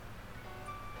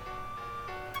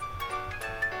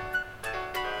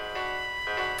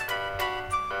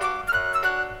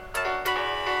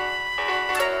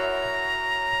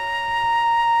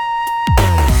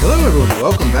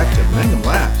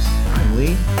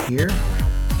here,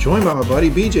 joined by my buddy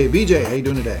BJ. BJ, how you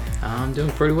doing today? I'm doing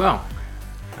pretty well.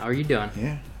 How are you doing?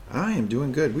 Yeah, I am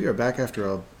doing good. We are back after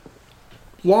a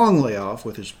long layoff,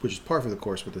 which is par for the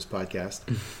course with this podcast.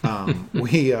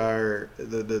 We are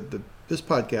this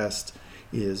podcast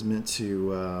is meant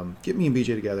to get me and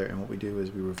BJ together, and what we do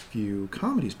is we review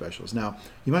comedy specials. Now,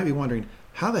 you might be wondering,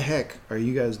 how the heck are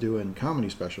you guys doing comedy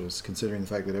specials, considering the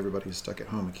fact that everybody's stuck at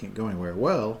home and can't go anywhere?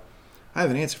 Well, I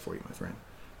have an answer for you, my friend.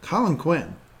 Colin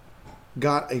Quinn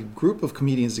got a group of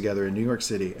comedians together in New York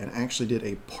City and actually did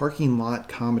a parking lot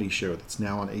comedy show that's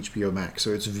now on HBO Max.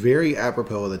 So it's very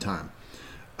apropos of the time.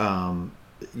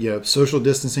 Social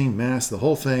distancing, masks, the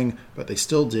whole thing, but they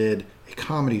still did a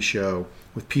comedy show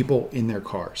with people in their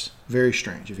cars. Very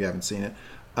strange if you haven't seen it.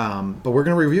 But we're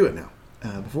going to review it now.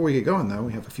 Before we get going, though,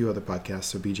 we have a few other podcasts.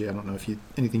 So, BJ, I don't know if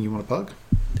anything you want to plug?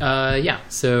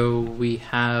 So we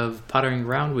have Pottering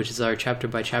Around, which is our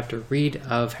chapter-by-chapter read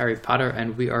of Harry Potter,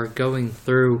 and we are going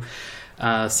through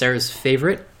Sarah's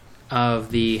favorite of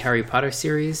the Harry Potter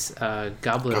series,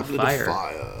 Goblet of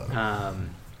Fire.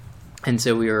 And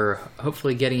so we are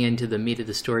hopefully getting into the meat of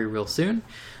the story real soon.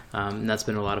 And that's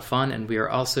been a lot of fun. And we are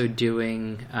also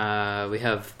doing, we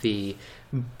have the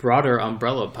broader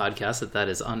umbrella podcast that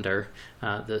is under.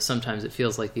 Sometimes it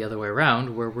feels like the other way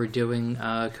around, where we're doing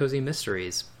Cozy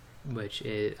Mysteries, which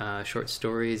is short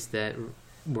stories that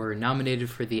were nominated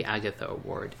for the Agatha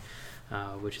Award,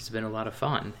 which has been a lot of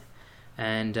fun.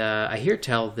 And I hear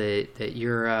tell that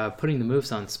you're putting the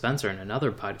moves on Spencer in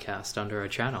another podcast under our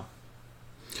channel.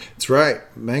 That's right.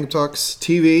 Mangum Talks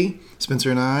TV,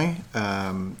 Spencer and I.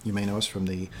 You may know us from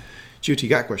the GOT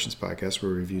Got Questions podcast,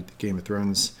 where we reviewed the Game of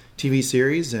Thrones TV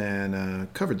series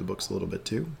and covered the books a little bit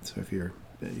too. So if you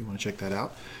want to check that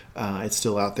out, it's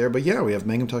still out there. But yeah, we have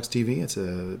Mangum Talks TV. It's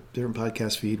a different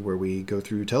podcast feed where we go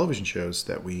through television shows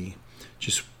that we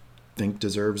just think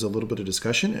deserves a little bit of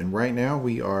discussion. And right now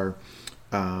we are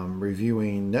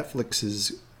reviewing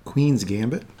Netflix's Queen's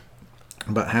Gambit.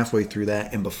 About halfway through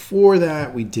that, and before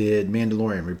that we did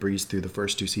Mandalorian. We breezed through the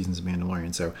first 2 seasons of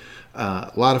Mandalorian, so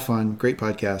a lot of fun, great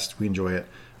podcast. We enjoy it.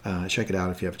 Check it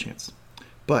out if you have a chance.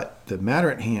 But the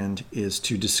matter at hand is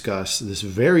to discuss this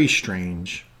very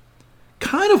strange,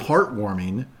 kind of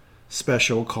heartwarming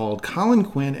special called Colin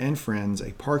Quinn and Friends,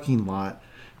 a parking lot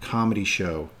comedy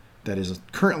show that is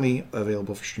currently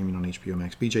available for streaming on HBO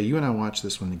Max. BJ, you and I watched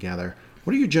this one together.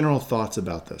 What are your general thoughts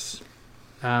about this?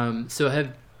 So I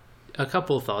have a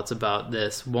couple of thoughts about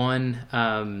this. One,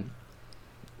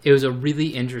 it was a really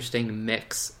interesting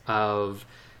mix of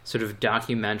sort of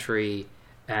documentary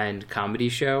and comedy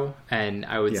show, and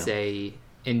I would say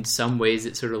in some ways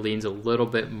it sort of leans a little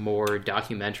bit more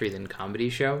documentary than comedy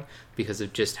show because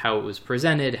of just how it was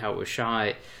presented, how it was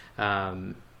shot,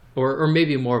 or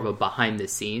maybe more of a behind the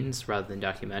scenes rather than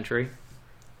documentary.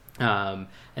 And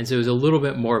so it was a little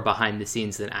bit more behind the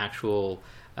scenes than actual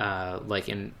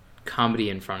in comedy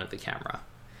in front of the camera,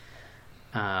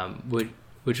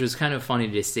 which was kind of funny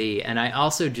to see. And I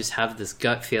also just have this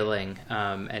gut feeling,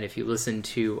 and if you listen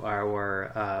to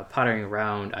our Pottering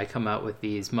Around, I come out with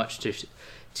these much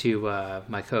to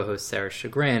my co-host Sarah's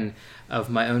chagrin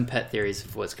of my own pet theories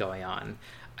of what's going on.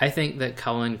 I think that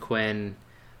Colin Quinn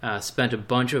spent a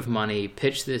bunch of money,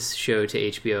 pitched this show to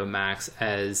HBO Max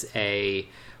as a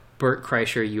Bert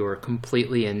Kreischer, you are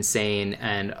completely insane,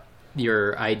 and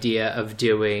your idea of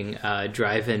doing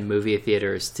drive-in movie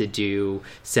theaters to do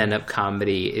stand-up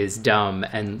comedy is dumb,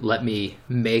 and let me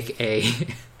make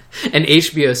an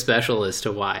HBO special as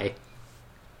to why.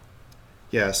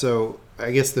 Yeah, so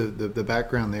I guess the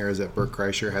background there is that Bert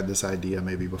Kreischer had this idea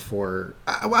maybe before.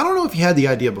 I don't know if he had the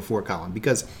idea before Colin,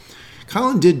 because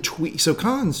Colin did tweet. So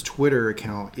Colin's Twitter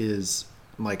account is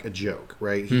like a joke,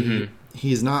 right?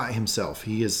 He is not himself.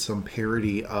 He is some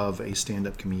parody of a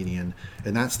stand-up comedian,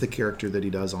 and that's the character that he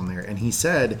does on there. And he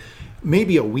said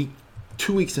maybe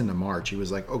 2 weeks into March, he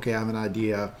was like, okay, I have an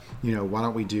idea. Why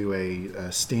don't we do a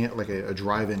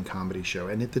drive-in comedy show?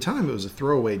 And at the time, it was a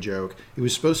throwaway joke. It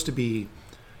was supposed to be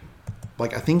I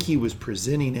think he was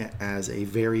presenting it as a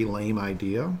very lame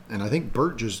idea. And I think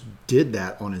Bert just did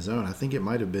that on his own. I think it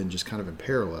might have been just kind of in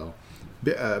parallel.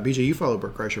 BJ, you follow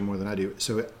Bert Kreischer more than I do.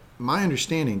 So my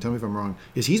understanding, tell me if I'm wrong,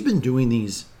 is he's been doing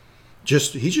these,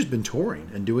 he's just been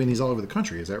touring and doing these all over the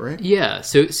country. Is that right? Yeah,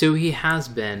 so he has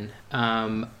been.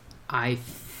 I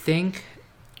think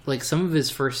some of his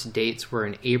first dates were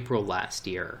in April last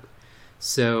year.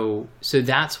 So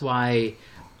that's why,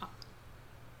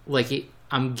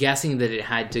 I'm guessing that it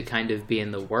had to kind of be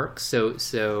in the works.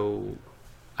 So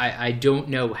I don't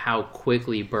know how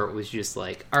quickly Bert was just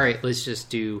like, all right, let's just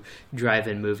do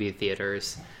drive-in movie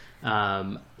theaters.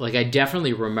 Like I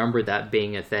definitely remember that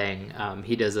being a thing.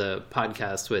 He does a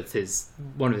podcast with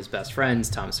one of his best friends,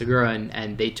 Tom Segura,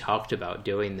 and they talked about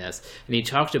doing this. And he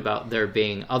talked about there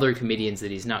being other comedians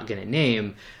that he's not going to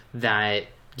name that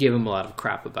give him a lot of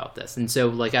crap about this. And so,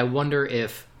 like, I wonder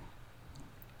if,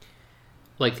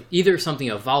 like, either something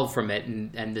evolved from it,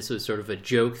 and this was sort of a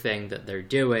joke thing that they're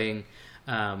doing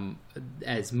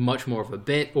as much more of a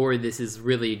bit, or this is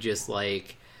really just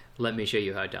like, let me show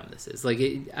you how dumb this is. Like,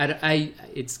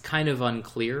 it's kind of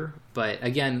unclear. But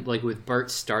again, like with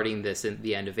Bert starting this in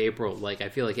the end of April, like I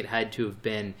feel like it had to have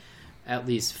been at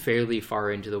least fairly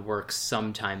far into the works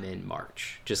sometime in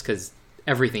March, just because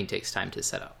everything takes time to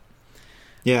set up.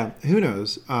 Yeah, who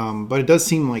knows? But it does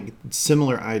seem like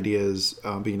similar ideas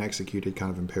being executed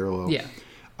kind of in parallel. Yeah.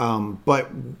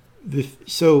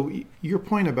 So your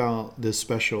point about this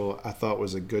special, I thought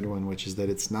was a good one, which is that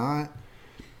it's not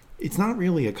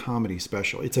really a comedy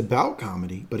special. It's about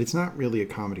comedy, but it's not really a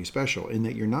comedy special in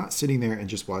that you're not sitting there and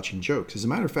just watching jokes. As a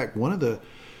matter of fact, one of the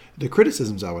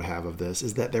criticisms I would have of this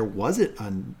is that there wasn't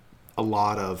a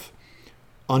lot of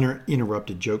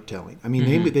uninterrupted joke telling. I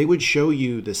mean, they would show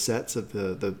you the sets of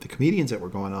the comedians that were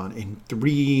going on in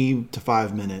 3 to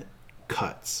 5 minute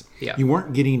cuts. Yeah. You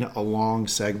weren't getting a long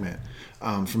segment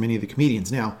from any of the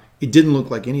comedians. Now, it didn't look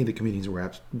like any of the comedians were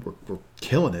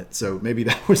killing it, so maybe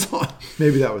that was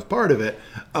part of it.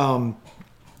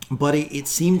 But it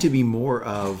seemed to be more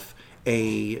of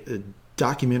a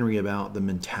documentary about the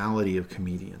mentality of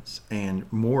comedians and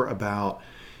more about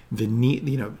the need.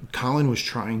 You know, Colin was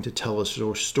trying to tell a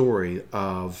story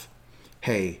of,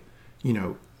 hey, you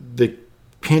know, the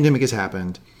pandemic has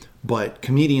happened, but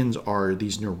comedians are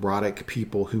these neurotic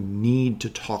people who need to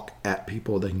talk at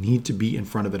people. They need to be in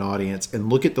front of an audience, and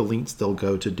look at the lengths they'll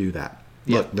go to do that.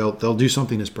 Yeah. Look, they'll do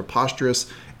something as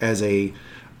preposterous as a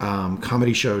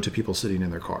comedy show to people sitting in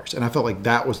their cars. And I felt like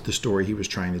that was the story he was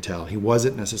trying to tell. He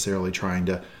wasn't necessarily trying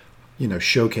to, you know,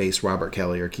 showcase Robert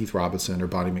Kelly or Keith Robinson or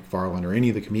Bonnie McFarlane or any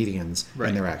of the comedians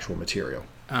in their actual material.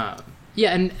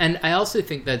 Yeah, and I also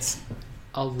think that's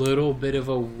a little bit of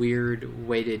a weird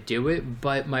way to do it,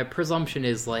 but my presumption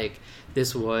is like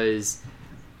this was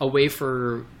a way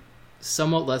for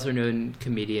somewhat lesser known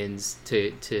comedians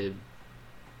to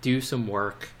do some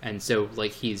work, and so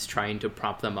like he's trying to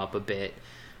prop them up a bit,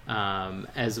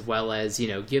 as well as, you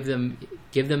know, give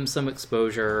them some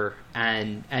exposure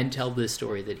and tell the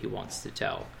story that he wants to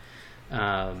tell.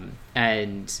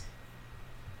 And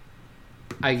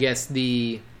I guess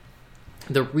the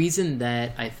reason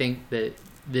that I think that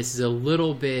this is a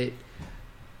little bit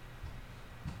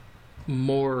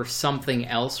more something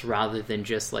else rather than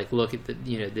just like, look at the,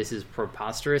 you know, this is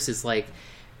preposterous, is like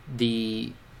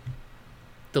the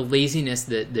laziness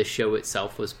that the show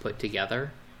itself was put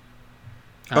together.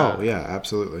 Oh yeah,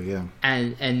 absolutely, yeah.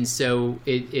 And so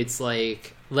it's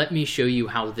like, let me show you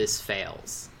how this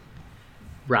fails,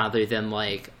 rather than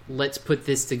like, let's put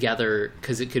this together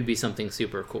because it could be something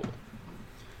super cool.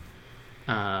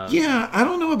 Yeah, I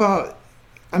don't know about.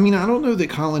 I mean, I don't know that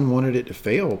Colin wanted it to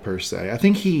fail per se. I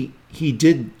think he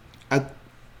did. I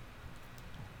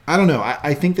don't know.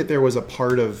 I think that there was a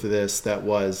part of this that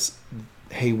was,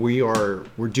 hey, we're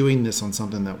doing this on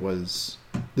something that was.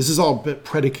 This is all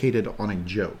predicated on a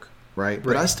joke, right?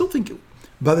 But I still think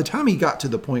by the time he got to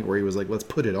the point where he was like, let's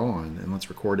put it on and let's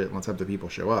record it and let's have the people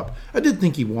show up, I did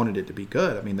think he wanted it to be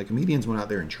good. I mean, the comedians went out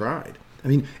there and tried. I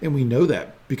mean, and we know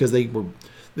that because they were.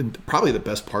 Probably the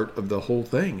best part of the whole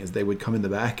thing is they would come in the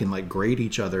back and like grade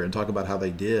each other and talk about how they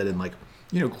did and like,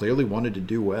 you know, clearly wanted to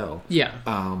do well. Yeah.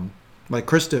 Like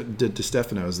Chris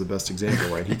DiStefano is the best example,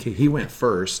 right? He went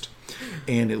first,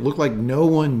 and it looked like no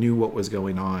one knew what was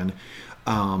going on.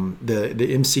 The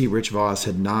MC Rich Voss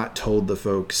had not told the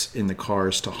folks in the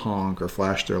cars to honk or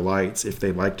flash their lights if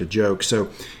they liked a joke, so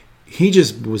he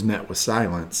just was met with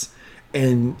silence.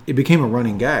 And it became a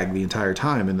running gag the entire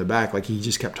time in the back. Like, he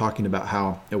just kept talking about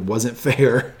how it wasn't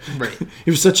fair. Right. It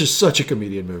was such a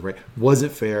comedian move, right?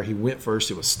 Wasn't fair. He went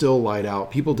first. It was still light out.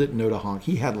 People didn't know to honk.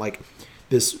 He had like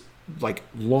this like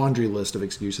laundry list of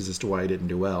excuses as to why he didn't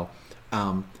do well.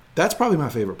 That's probably my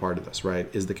favorite part of this, right?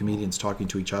 Is the comedians talking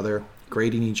to each other,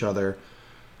 grading each other,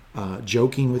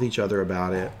 joking with each other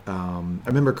about it. I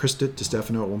remember Chris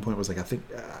DiStefano at one point was like,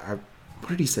 what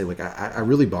did he say? Like, I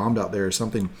really bombed out there or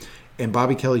something. And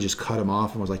Bobby Kelly just cut him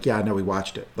off and was like, yeah, I know, we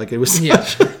watched it. Like, it was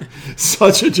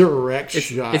such a direct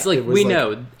shot. It's like, we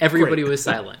know everybody was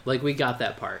silent. Like, we got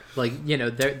that part. Like, you know,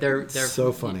 they're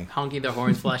so funny, honking their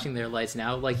horns, flashing their lights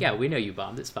now. Like, yeah, we know you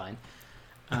bombed. It's fine.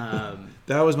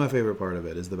 That was my favorite part of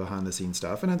it, is the behind the scenes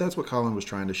stuff. And that's what Colin was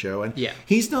trying to show. And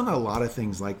he's done a lot of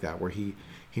things like that where he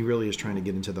really is trying to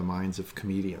get into the minds of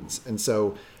comedians. And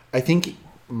so I think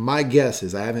my guess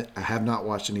is I have not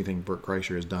watched anything Bert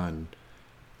Kreischer has done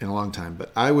in a long time,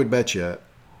 but I would bet you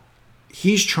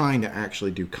he's trying to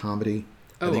actually do comedy.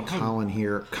 I think Colin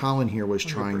here was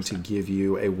trying 100%. To give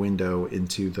you a window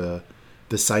into the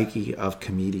psyche of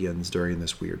comedians during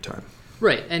this weird time.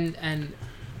 Right, and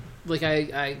like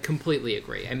I completely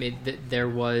agree. I mean, there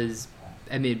was,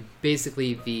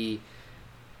 basically the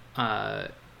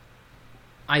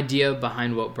idea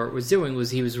behind what Bert was doing was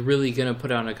he was really going to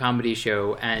put on a comedy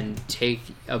show and take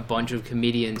a bunch of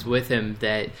comedians with him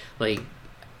that like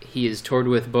he has toured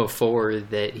with before,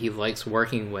 that he likes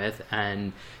working with,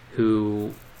 and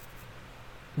who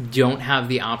don't have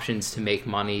the options to make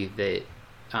money that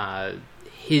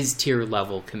his tier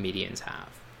level comedians have,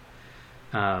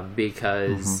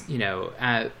 because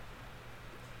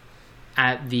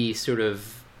at the sort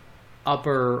of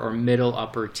upper or middle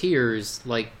upper tiers,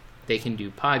 like they can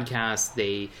do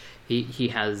podcasts. He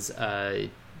has a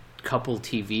couple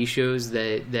TV shows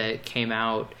that came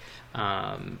out,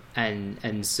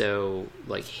 and so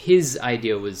like his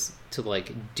idea was to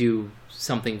like do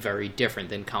something very different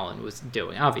than Colin was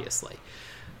doing, obviously.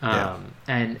 And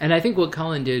I think what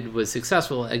Colin did was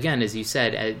successful, again, as you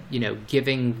said, at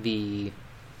giving the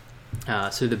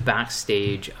sort of the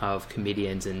backstage of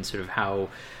comedians and sort of how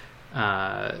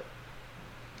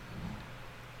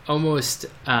almost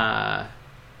how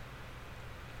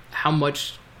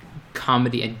much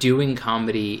comedy and doing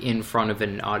comedy in front of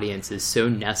an audience is so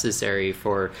necessary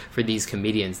for these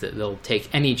comedians that they'll take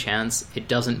any chance. It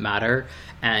doesn't matter.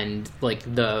 And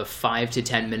like the 5 to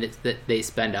 10 minutes that they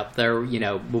spend up there,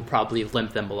 will probably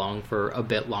limp them along for a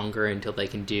bit longer until they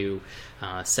can do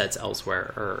sets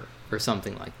elsewhere or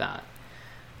something like that.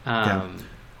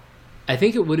 I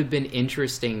think it would have been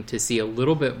interesting to see a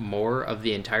little bit more of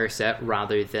the entire set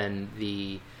rather than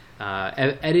the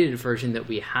edited version that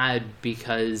we had,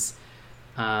 because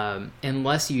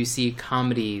unless you see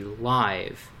comedy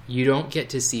live, you don't get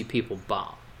to see people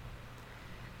bomb.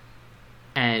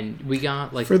 And we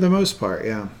got like, for the most part,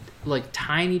 like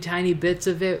tiny bits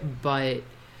of it, but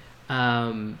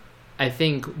I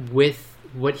think with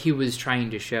what he was trying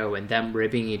to show and them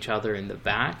ribbing each other in the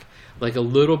back, like a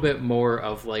little bit more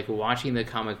of like watching the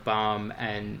comic bomb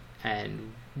and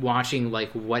watching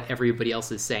like what everybody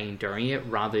else is saying during it,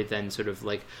 rather than sort of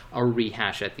like a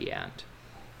rehash at the end.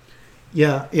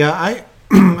 I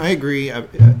I agree.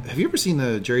 Have you ever seen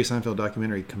the Jerry Seinfeld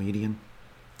documentary Comedian?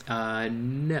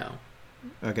 No.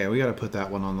 Okay, we got to put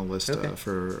that one on the list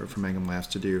for Mangum Laughs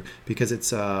to do, because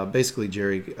it's basically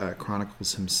Jerry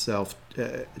chronicles himself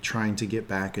trying to get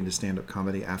back into stand-up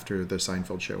comedy after the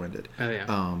Seinfeld show ended. Oh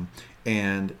yeah.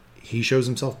 And he shows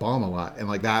himself bomb a lot, and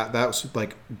like that was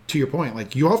like, to your point,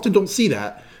 like you often don't see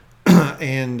that,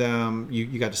 and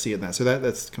you got to see it in that. So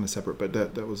that's kind of separate, but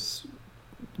that was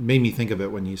made me think of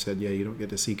it when you said, yeah, you don't get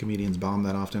to see comedians bomb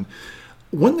that often.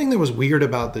 One thing that was weird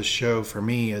about this show for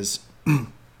me is.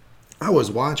 I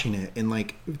was watching it, and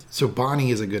like, so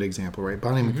Bonnie is a good example, right?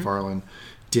 Bonnie McFarlane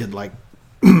did like,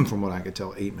 from what I could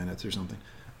tell, 8 minutes or something.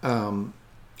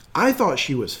 I thought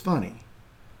she was funny,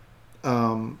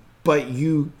 but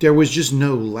there was just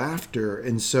no laughter,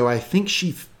 and so I think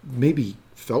she maybe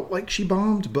felt like she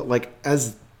bombed. But like,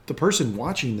 as the person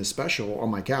watching the special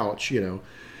on my couch,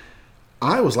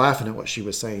 I was laughing at what she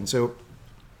was saying. So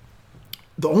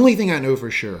the only thing I know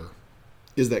for sure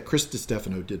is that Chris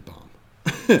DiStefano did bomb.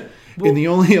 And the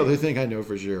only other thing I know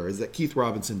for sure is that Keith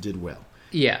Robinson did well.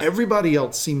 Yeah. Everybody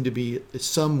else seemed to be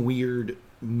some weird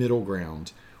middle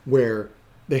ground where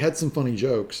they had some funny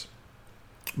jokes,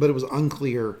 but it was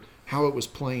unclear how it was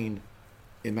playing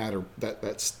in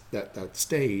that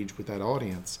stage with that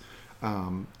audience,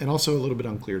 and also a little bit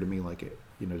unclear to me, like,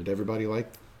 did everybody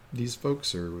like these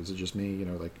folks, or was it just me?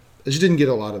 Like, I just didn't get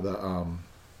a lot of the.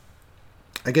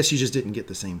 I guess you just didn't get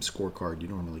the same scorecard you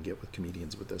normally get with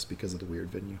comedians with this because of the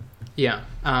weird venue. Yeah.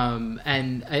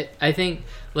 And I think,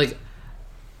 like,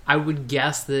 I would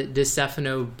guess that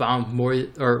DiStefano bombed more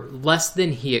or less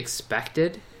than he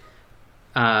expected,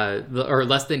 or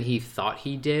less than he thought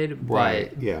he did.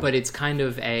 Right. Yeah. But it's kind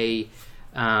of I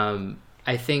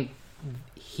think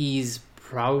he's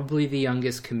probably the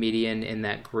youngest comedian in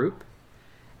that group.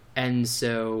 And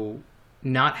so,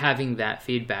 not having that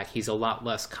feedback, he's a lot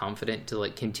less confident to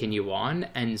like continue on,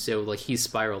 and so like he's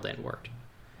spiraled inward.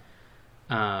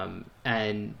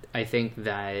 And I think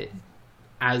that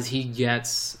as he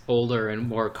gets older and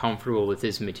more comfortable with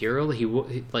his material,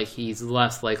 he's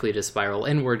less likely to spiral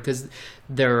inward, because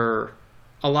there are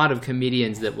a lot of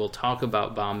comedians that will talk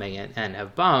about bombing and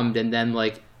have bombed, and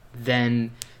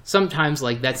then sometimes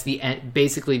like that's the end,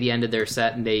 basically the end of their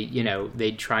set, and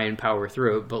they try and power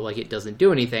through it, but like it doesn't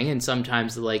do anything. And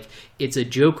sometimes like it's a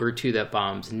joke or two that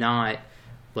bombs, not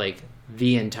like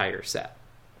the entire set.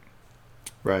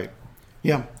 Right.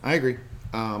 Yeah, I agree.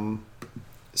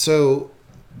 So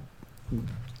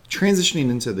transitioning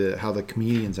into how the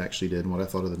comedians actually did and what I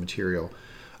thought of the material,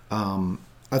 I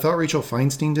thought Rachel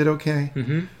Feinstein did okay.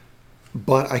 Mm-hmm.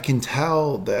 But I can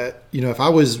tell that, if I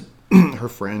was her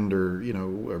friend or,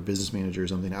 or business manager or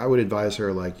something, I would advise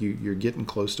her, like, you're getting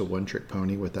close to one trick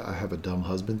pony with the I have a dumb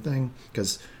husband thing.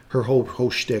 Because her whole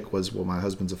shtick was, well, my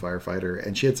husband's a firefighter.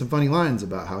 And she had some funny lines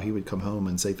about how he would come home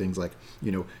and say things like,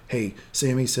 hey,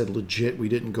 Sammy said legit we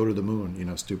didn't go to the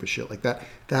moon, stupid shit like that.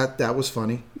 That was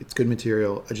funny. It's good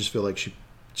material. I just feel like she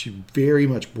very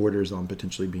much borders on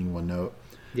potentially being one note.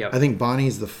 Yep. I think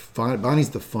Bonnie's the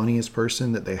funniest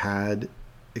person that they had,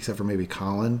 except for maybe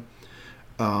Colin.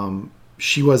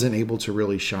 She wasn't able to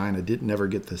really shine. I never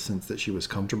get the sense that she was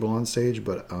comfortable on stage,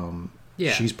 but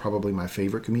she's probably my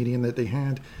favorite comedian that they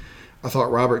had. I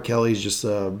thought Robert Kelly's just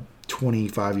a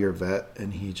 25-year vet,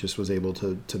 and he just was able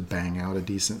to bang out a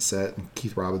decent set. And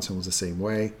Keith Robinson was the same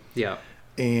way. Yeah.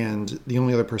 And the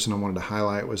only other person I wanted to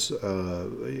highlight was a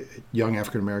young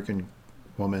African-American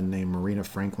woman named Marina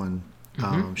Franklin.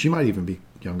 Mm-hmm. She might even be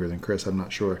younger than Chris. I'm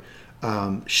not sure.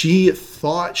 She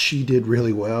thought she did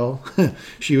really well.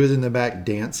 She was in the back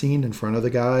dancing in front of the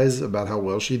guys about how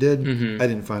well she did. Mm-hmm. I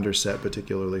didn't find her set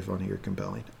particularly funny or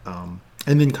compelling. And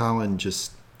then Colin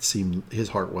just seemed his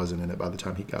heart wasn't in it by the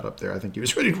time he got up there. I think he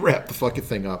was ready to wrap the fucking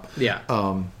thing up. Yeah.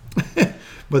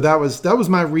 But that was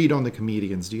my read on the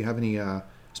comedians. Do you have any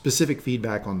specific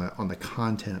feedback on the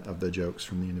content of the jokes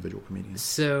from the individual comedians?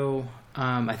 So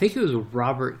I think it was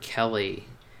Robert Kelly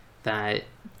that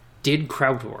did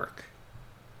crowd work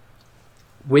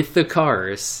with the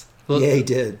cars. Yeah, he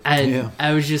did. And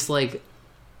I was just like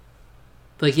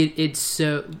it's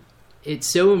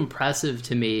so impressive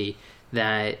to me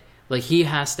that like he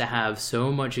has to have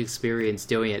so much experience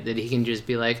doing it that he can just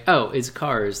be like, oh, it's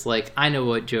cars. Like, I know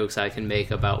what jokes I can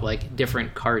make about like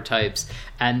different car types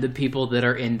and the people that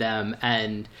are in them.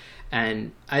 And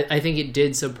I think it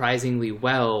did surprisingly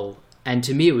well. And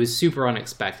to me, it was super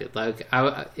unexpected. Like,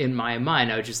 in my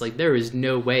mind, I was just like, there is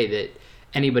no way that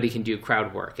anybody can do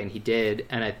crowd work. And he did.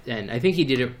 And I think he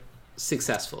did it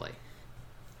successfully.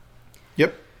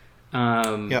 Yep.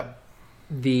 Yep.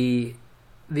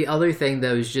 The other thing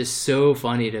that was just so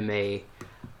funny to me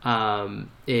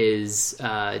is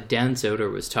Dan Soder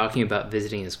was talking about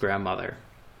visiting his grandmother.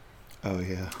 Oh,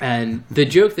 yeah. And the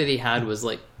joke that he had was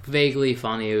like vaguely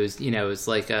funny. It was, it was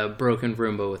like a broken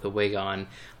Roomba with a wig on,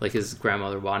 like his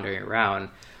grandmother wandering around.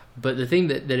 But the thing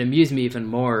that amused me even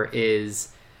more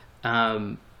is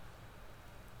the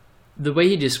way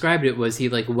he described it was he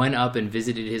like went up and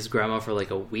visited his grandma for like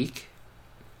a week.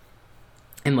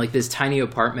 In like this tiny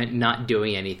apartment, not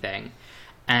doing anything,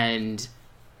 and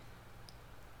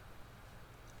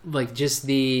like just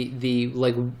the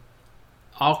like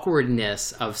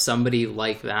awkwardness of somebody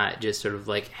like that, just sort of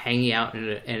like hanging out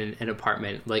in an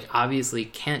apartment, like obviously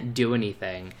can't do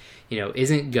anything,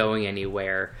 isn't going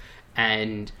anywhere,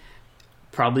 and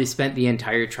probably spent the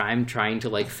entire time trying to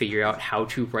like figure out how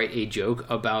to write a joke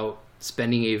about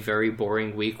spending a very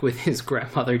boring week with his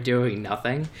grandmother doing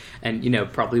nothing, and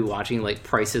probably watching like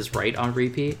Price is Right on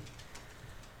repeat.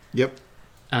 Yep.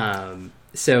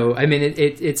 So I mean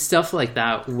it's stuff like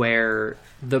that where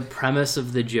the premise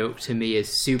of the joke to me is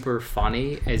super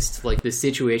funny as to like the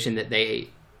situation that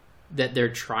they're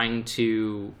trying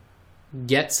to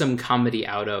get some comedy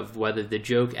out of, whether the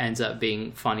joke ends up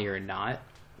being funny or not.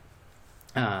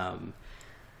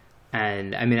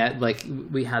 And I mean,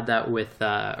 we had that with,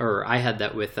 or I had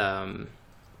that with, a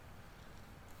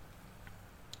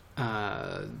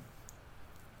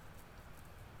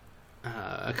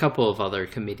couple of other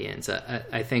comedians.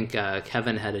 I think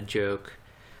Kevin had a joke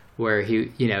where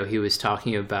he was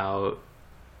talking about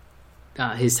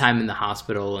his time in the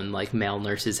hospital and like male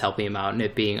nurses helping him out and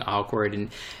it being awkward,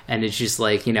 and it's just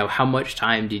like, how much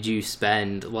time did you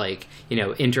spend like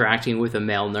interacting with a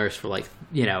male nurse for like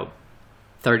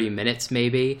 30 minutes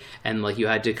maybe, and like you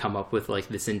had to come up with like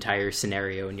this entire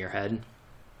scenario in your head.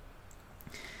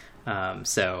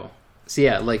 So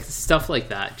yeah, like stuff like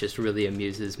that just really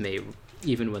amuses me,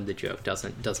 even when the joke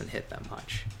doesn't hit that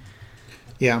much.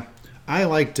 Yeah, I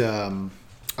liked Dan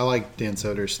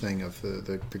Soder's thing of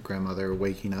the grandmother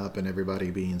waking up and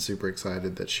everybody being super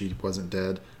excited that she wasn't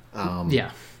dead. Yeah,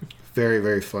 very,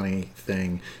 very funny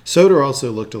thing. Soder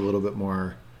also looked a little bit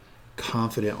more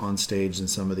confident on stage than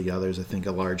some of the others. I think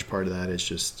a large part of that is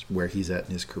just where he's at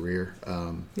in his career.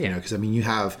 Because I mean, you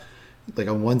have like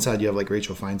on one side you have like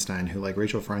Rachel Feinstein, who like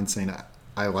Rachel Feinstein,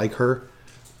 I like her.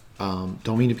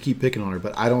 Don't mean to keep picking on her,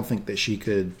 but I don't think that she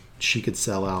could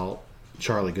sell out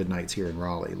Charlie Goodnight's here in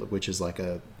Raleigh, which is like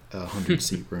a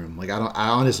 100-seat room. Like I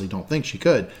honestly don't think she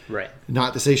could. Right.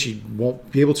 Not to say she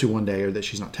won't be able to one day or that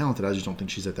she's not talented. I just don't think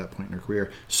she's at that point in her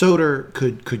career. Soder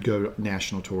could go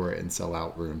national tour and sell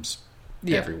out rooms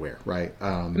everywhere, right?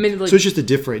 I mean, like, so it's just a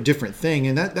different thing,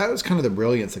 and that was kind of the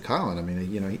brilliance of Colin. I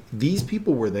mean, you know, these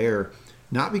people were there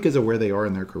not because of where they are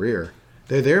in their career.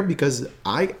 They're there because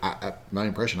my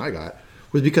impression I got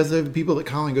was because of the people that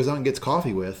Colin goes out and gets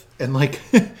coffee with, and like,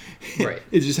 right.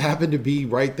 It just happened to be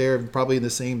right there, probably in the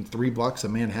same 3 blocks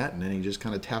of Manhattan, and he just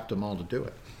kind of tapped them all to do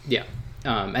it. Yeah,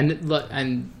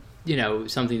 and you know,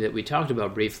 something that we talked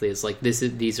about briefly is like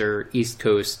these are East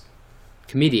Coast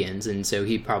comedians, and so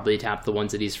he probably tapped the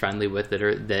ones that he's friendly with that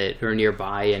are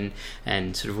nearby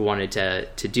and sort of wanted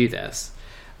to do this.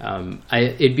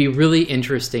 It'd be really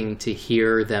interesting to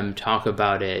hear them talk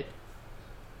about it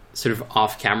sort of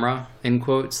off camera, in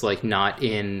quotes, like not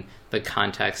in the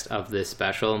context of this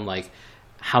special, and like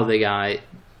how they got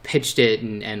pitched it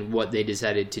and what they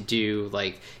decided to do.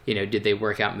 Like, you know, did they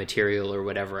work out material or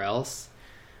whatever else?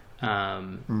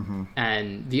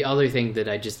 And the other thing that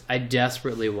I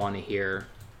desperately want to hear,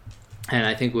 and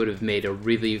I think would have made a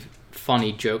really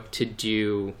funny joke to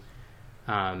do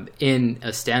in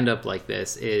a stand-up like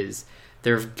this, is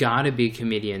there have got to be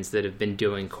comedians that have been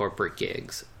doing corporate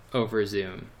gigs over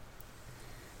Zoom,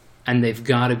 and they've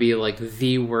got to be like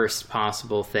the worst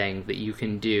possible thing that you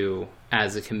can do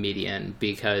as a comedian,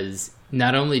 because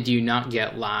not only do you not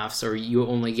get laughs, or you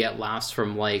only get laughs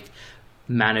from like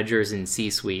managers in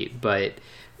C-suite, but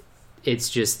it's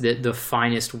just the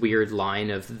finest weird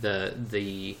line of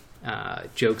the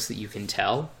jokes that you can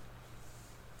tell.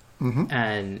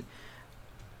 And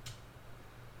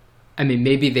I mean,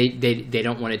 maybe they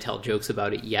don't want to tell jokes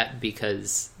about it yet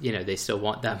because, you know, they still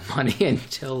want that money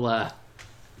until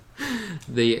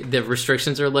the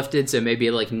restrictions are lifted. So maybe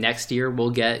like next year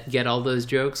we'll get all those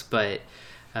jokes. But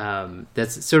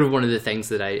that's sort of one of the things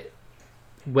that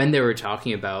when they were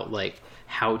talking about like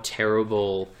how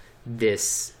terrible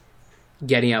this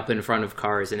getting up in front of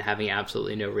cars and having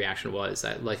absolutely no reaction was,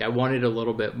 I wanted a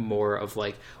little bit more of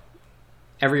like,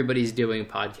 everybody's doing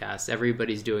podcasts,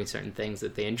 everybody's doing certain things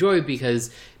that they enjoy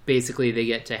because basically they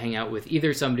get to hang out with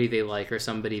either somebody they like or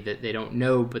somebody that they don't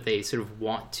know, but they sort of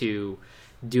want to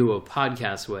do a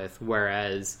podcast with.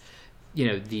 Whereas, you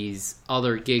know, these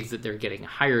other gigs that they're getting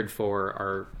hired for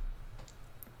are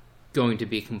going to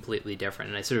be completely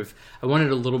different. And I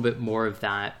wanted a little bit more of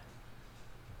that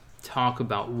talk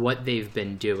about what they've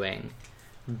been doing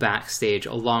backstage,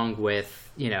 along with,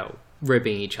 you know,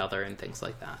 ribbing each other and things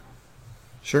like that.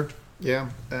 Sure. Yeah.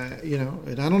 You know,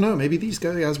 and I don't know, maybe these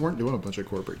guys weren't doing a bunch of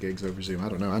corporate gigs over Zoom. I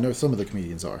don't know. I know some of the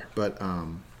comedians are, but,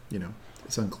 you know,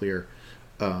 it's unclear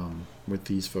with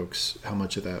these folks how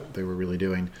much of that they were really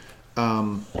doing.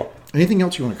 Anything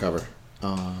else you want to cover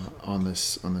on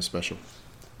this special?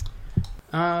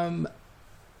 I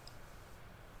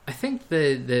think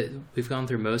that we've gone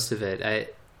through most of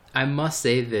it. I must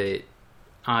say that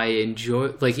I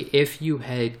enjoy, like, if you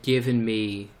had given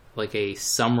me like a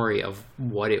summary of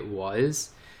what it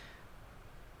was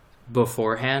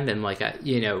beforehand, and like I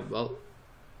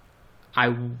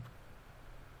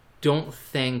don't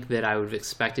think that I would have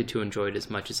expected to enjoy it as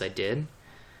much as I did.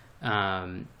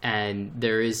 And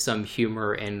there is some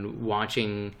humor in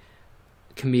watching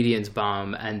comedians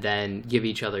bomb and then give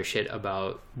each other shit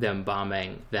about them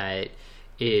bombing that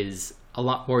is a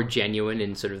lot more genuine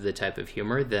in sort of the type of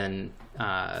humor than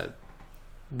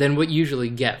what you usually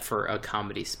get for a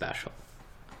comedy special.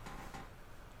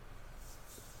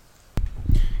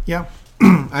 Yeah,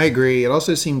 I agree. It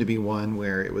also seemed to be one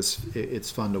where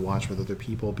it's fun to watch with other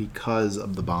people because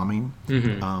of the bombing,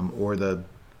 or the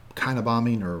kind of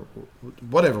bombing, or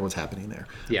whatever was happening there.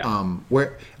 Yeah.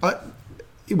 Where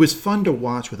it was fun to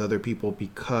watch with other people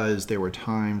because there were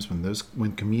times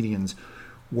when comedians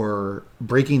were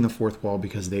breaking the fourth wall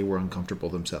because they were uncomfortable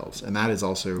themselves, and that is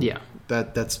also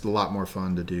that's a lot more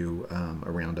fun to do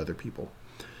around other people.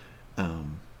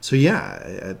 So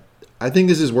yeah, I think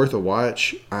this is worth a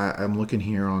watch. I'm looking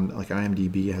here on like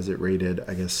IMDb has it rated.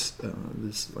 I guess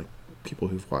this like people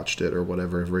who've watched it or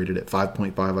whatever have rated it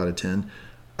 5.5 out of 10.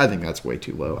 I think that's way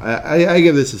too low. I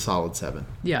give this a solid 7.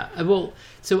 Yeah, well,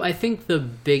 so I think the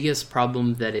biggest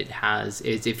problem that it has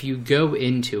is if you go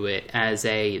into it as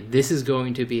this is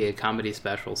going to be a comedy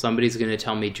special, somebody's going to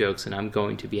tell me jokes and I'm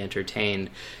going to be entertained,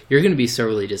 you're going to be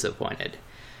sorely disappointed.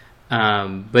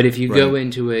 But if you go Right.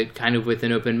 into it kind of with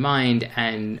an open mind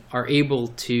and are able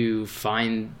to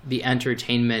find the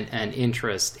entertainment and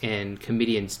interest in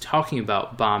comedians talking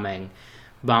about bombing,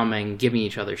 giving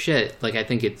each other shit, like I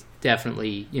think it's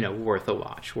definitely, worth a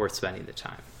watch, worth spending the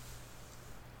time.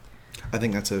 I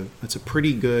think that's a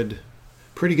pretty good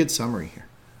summary here.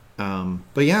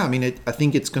 But yeah, I mean, I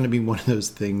think it's going to be one of those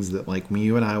things that, like, when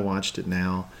you and I watched it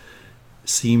now,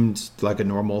 seemed like a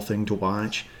normal thing to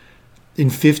watch. In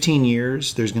 15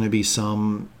 years, there's going to be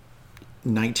some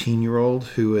 19-year-old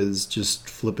who is just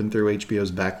flipping through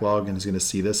HBO's backlog and is going to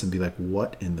see this and be like,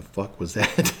 "What in the fuck was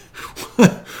that?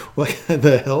 What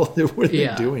the hell were they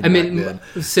doing?" I mean, back then?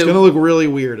 so it's going to look really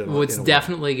weird. What's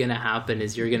definitely going to happen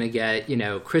is you're going to get,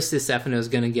 Chris Stefano is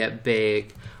going to get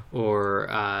big, or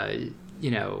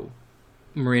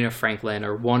Marina Franklin,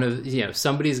 or one of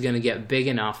somebody's going to get big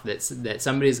enough that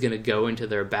somebody's going to go into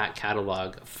their back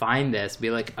catalog, find this, be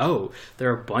like, oh, there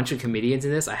are a bunch of comedians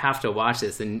in this, I have to watch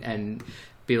this, and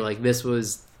be like, this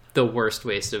was the worst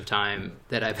waste of time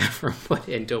that I've ever put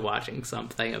into watching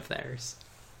something of theirs.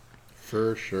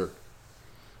 For sure.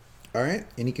 All right,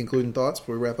 any concluding thoughts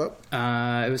before we wrap up?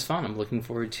 It was fun. I'm looking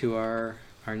forward to our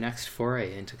next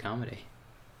foray into comedy.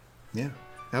 Yeah,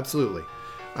 absolutely.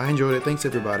 I enjoyed it. Thanks,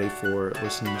 everybody, for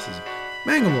listening. This is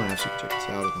Mangum Labs. You can check us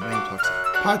out at the Mangum Talks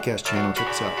podcast channel. Check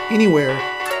us out anywhere you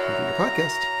get your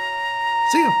podcast.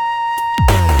 See ya.